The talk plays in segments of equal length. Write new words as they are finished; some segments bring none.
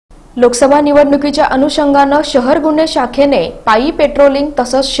लोकसभा निवडणुकीच्या अनुषंगाने शहर गुन्हे शाखेने पायी पेट्रोलिंग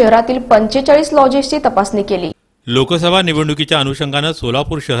तसंच शहरातील 45 लॉजेसची तपासणी केली। लोकसभा निवडणुकीच्या अनुषंगाने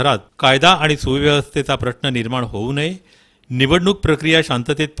सोलापूर शहरात कायदा आणि सुव्यवस्थेचा प्रश्न निर्माण होऊ नये, निवडणूक प्रक्रिया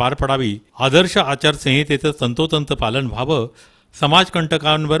शांततेत पार पडावी, आदर्श आचारसंहितेचं तंतोतंत पालन व्हावं,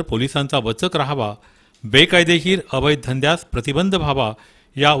 समाजकंटकांवर पोलिसांचा वचक राहावा, बेकायदेशीर अवैध धंद्यास प्रतिबंध व्हावा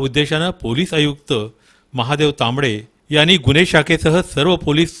या उद्देशाने पोलीस आयुक्त महादेव तांबडे यांनी गुन्हे शाखेसह सर्व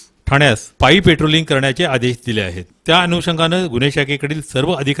पोलीस ठाण्यास पायी पेट्रोलिंग करण्याचे आदेश दिले आहेत। त्या अनुषंगाने गुन्हे शाखेकडील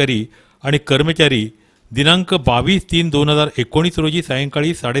सर्व अधिकारी आणि कर्मचारी दिनांक 22/3/2019 रोजी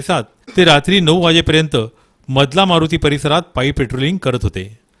सायंकाळी 7:30 ते रात्री 9 वाजेपर्यंत मधला मारुती परिसरात पायी पेट्रोलिंग करत होते।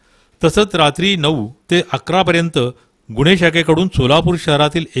 तसंच रात्री 9 ते 11 पर्यंत गुन्हे शाखेकडून सोलापूर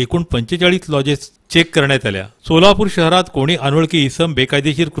शहरातील एकूण 45 लॉजेस चेक करण्यात आल्या। सोलापूर शहरात कोणी अनोळखी इसम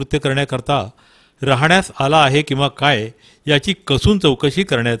बेकायदेशीर कृत्य करण्याकरता राहण्यास आला आहे किंवा काय याची कसून चौकशी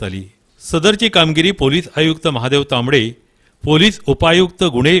करण्यात आली। सदरची कामगिरी पोलीस आयुक्त महादेव तांबडे, पोलीस उपायुक्त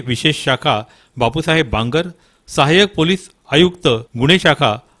गुन्हे विशेष शाखा बापूसाहेब बांगर, सहाय्यक पोलीस आयुक्त गुन्हे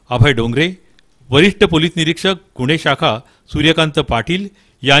शाखा अभय डोंगरे, वरिष्ठ पोलीस निरीक्षक गुन्हे शाखा सूर्यकांत पाटील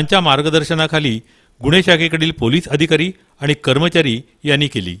यांच्या मार्गदर्शनाखाली गुन्हे शाखेकडील पोलीस अधिकारी आणि कर्मचारी यांनी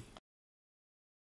केली।